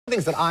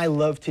Things that I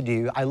love to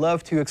do. I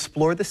love to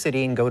explore the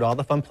city and go to all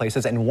the fun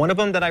places, and one of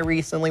them that I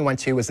recently went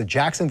to was the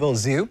Jacksonville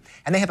Zoo,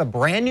 and they have a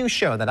brand new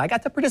show that I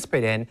got to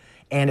participate in,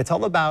 and it's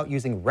all about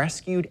using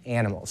rescued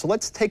animals. So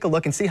let's take a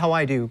look and see how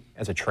I do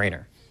as a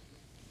trainer.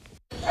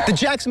 The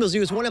Jacksonville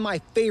Zoo is one of my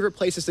favorite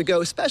places to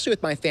go, especially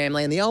with my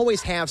family, and they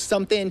always have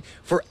something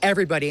for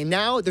everybody. And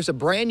now there's a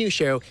brand new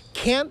show,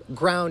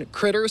 Campground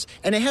Critters,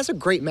 and it has a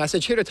great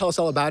message. Here to tell us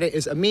all about it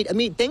is Amit.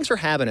 Amit, thanks for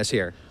having us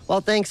here. Well,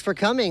 thanks for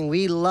coming.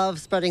 We love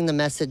spreading the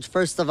message,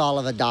 first of all,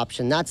 of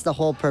adoption. That's the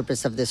whole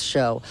purpose of this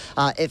show.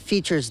 It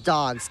features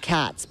dogs,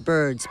 cats,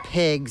 birds,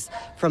 pigs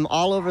from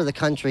all over the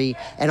country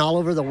and all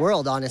over the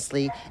world,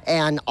 honestly.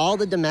 And all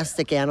the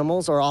domestic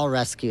animals are all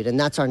rescued. And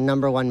that's our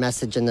 #1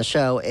 message in the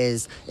show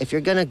is if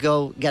you're going to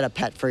go get a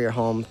pet for your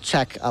home,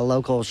 check a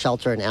local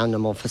shelter and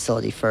animal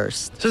facility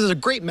first. So there's a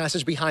great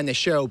message behind the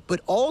show, but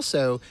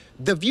also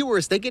the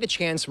viewers, they get a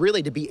chance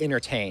really to be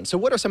entertained. So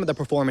what are some of the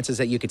performances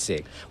that you could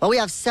see? Well, we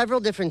have several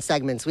different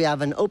segments. We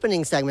have an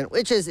opening segment,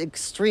 which is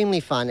extremely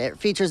fun. It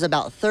features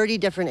about 30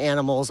 different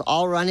animals,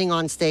 all running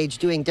on stage,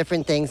 doing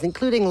different things,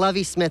 including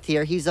Lovey Smith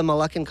here. He's a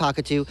Moluccan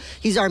cockatoo.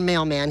 He's our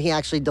mailman. He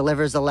actually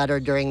delivers a letter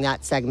during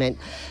that segment.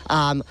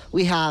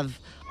 We have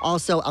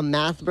also a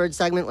math bird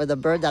segment with a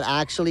bird that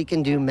actually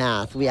can do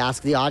math. We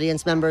ask the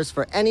audience members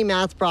for any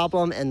math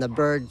problem, and the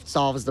bird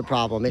solves the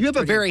problem. You have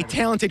a very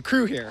talented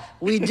crew here.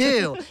 We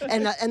do.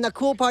 And the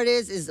cool part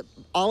is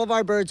all of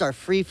our birds are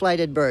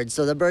free-flighted birds,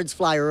 so the birds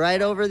fly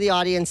right over the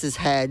audience's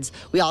heads.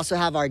 We also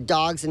have our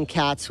dogs and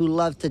cats who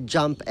love to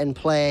jump and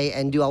play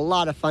and do a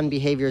lot of fun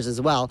behaviors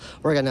as well.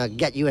 We're going to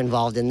get you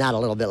involved in that a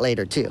little bit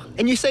later, too.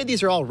 And you say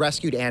these are all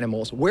rescued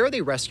animals. Where are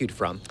they rescued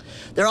from?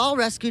 They're all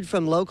rescued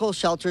from local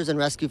shelters and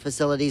rescue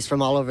facilities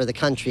from all over the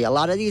country. A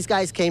lot of these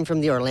guys came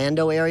from the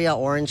Orlando area,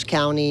 Orange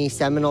County,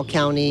 Seminole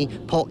County,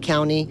 Polk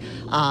County,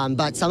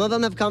 but some of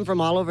them have come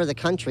from all over the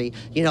country.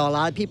 You know, a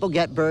lot of people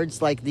get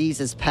birds like these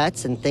as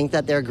pets and think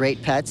that they're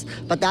great pets,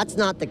 but that's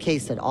not the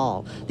case at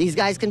all. These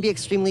guys can be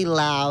extremely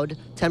loud,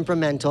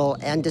 temperamental,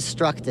 and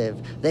destructive.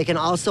 They can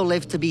also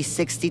live to be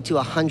 60 to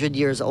 100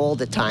 years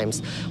old at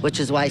times, which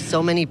is why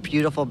so many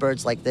beautiful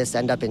birds like this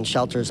end up in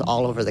shelters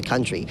all over the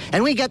country.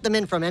 And we get them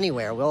in from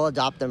anywhere. We'll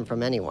adopt them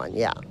from anyone,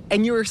 yeah.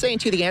 And you were saying,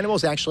 too, the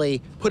animals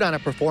actually put on a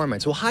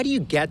performance. Well, how do you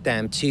get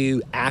them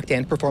to act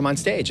and perform on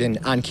stage and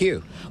on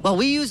cue? Well,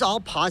 we use all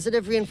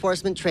positive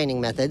reinforcement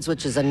training methods,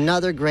 which is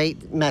another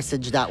great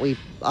message that we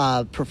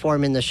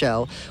perform in the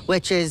show,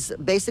 which is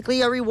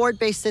basically a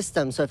reward-based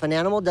system. So if an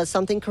animal does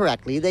something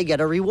correctly, they get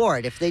a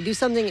reward. If they do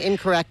something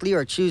incorrectly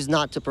or choose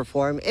not to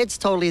perform, it's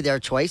totally their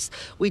choice.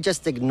 We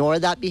just ignore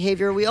that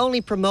behavior. We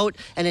only promote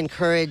and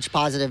encourage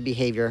positive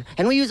behavior.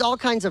 And we use all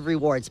kinds of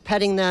rewards,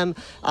 petting them,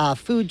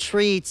 food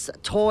treats,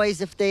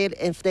 toys if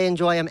they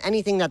enjoy them,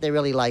 anything that they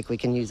really like, we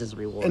can use as a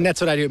reward. And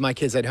that's what I do with my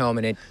kids at home,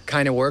 and it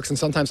kind of works. And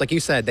sometimes, like you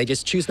said, they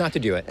just choose not to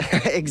do it.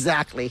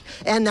 Exactly.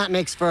 And that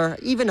makes for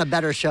even a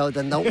better show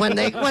than when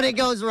it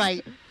goes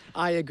right.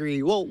 I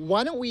agree. Well,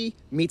 why don't we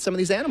meet some of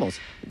these animals?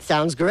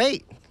 Sounds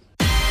great.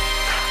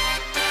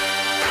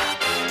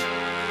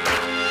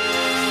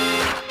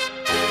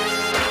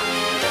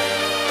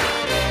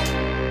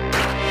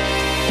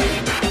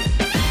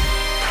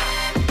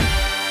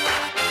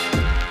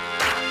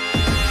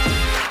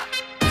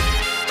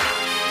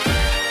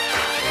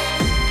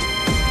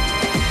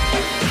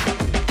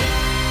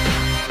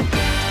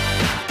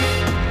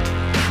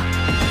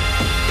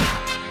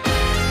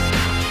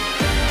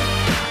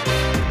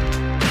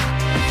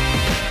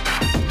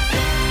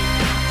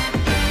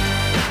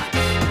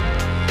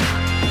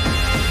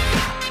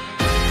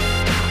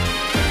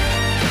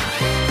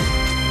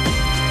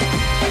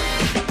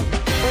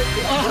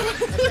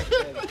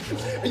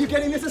 Are you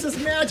getting this? This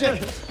is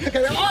magic.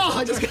 Okay. Oh,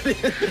 I just got it.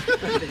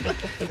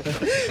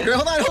 Here,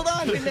 hold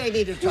on. We may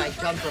need to try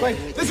jumping.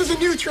 Wait, this is a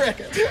new trick.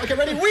 Okay,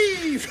 ready?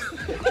 Weave.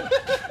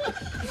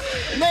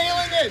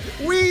 Nailing it.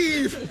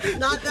 Weave.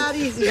 Not that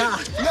easy, huh?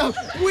 No,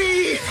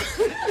 weave.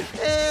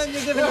 And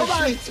you're giving a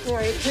treats for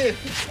it, too.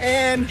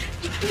 And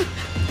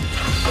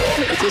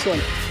it's this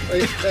one.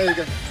 There you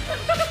go.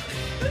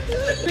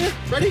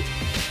 Ready?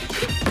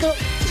 Go.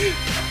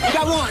 You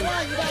got one.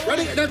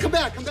 Ready? Now come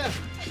back. Come back.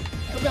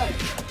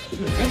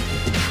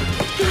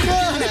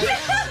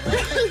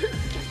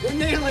 We're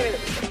nailing it.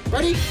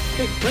 Ready?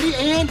 Okay, ready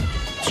and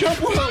jump.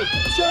 Whoa.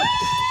 Jump.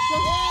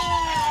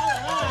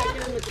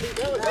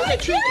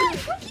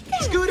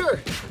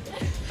 Scooter.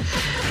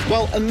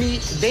 Well,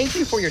 Amit, thank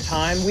you for your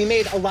time. We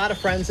made a lot of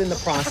friends in the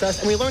process,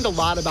 and we learned a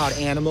lot about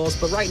animals,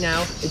 but right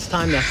now, it's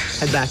time to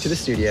head back to the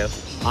studio.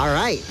 All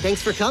right.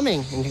 Thanks for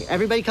coming.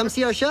 Everybody come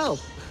see our show.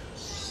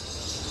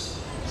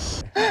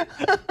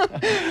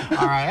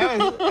 All right,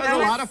 that was a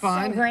lot of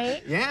fun. So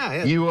great.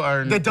 Yeah. You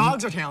are. The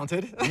dogs are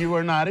talented. You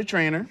are not a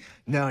trainer.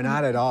 No,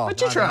 not at all.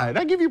 But you tried.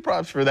 I give you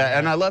props for that.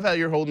 And I love how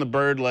you're holding the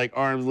bird like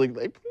arms, like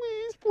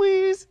please,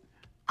 please.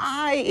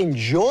 I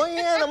enjoy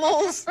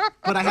animals,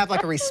 but I have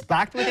like a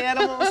respect with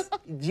animals.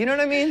 Do you know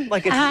what I mean?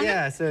 Like it's,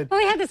 yeah, so. Well,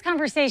 we had this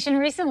conversation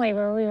recently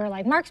where we were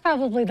like, Mark's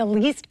probably the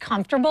least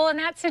comfortable in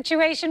that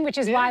situation, which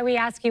is why we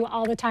ask you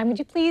all the time, would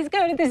you please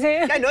go to the zoo?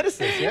 Yeah, I noticed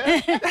this,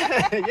 yeah.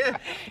 Yeah.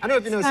 I don't know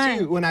if you noticed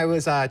too, when I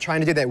was trying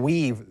to do that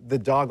weave, the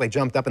dog like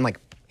jumped up and like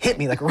hit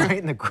me like right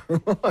in the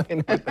groin.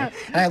 And I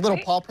had little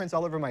paw prints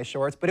all over my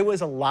shorts, but it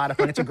was a lot of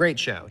fun. It's a great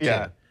show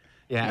too.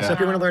 Yeah. So if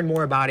you want to learn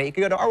more about it, you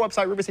can go to our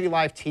website,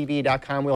 rivercitylivetv.com.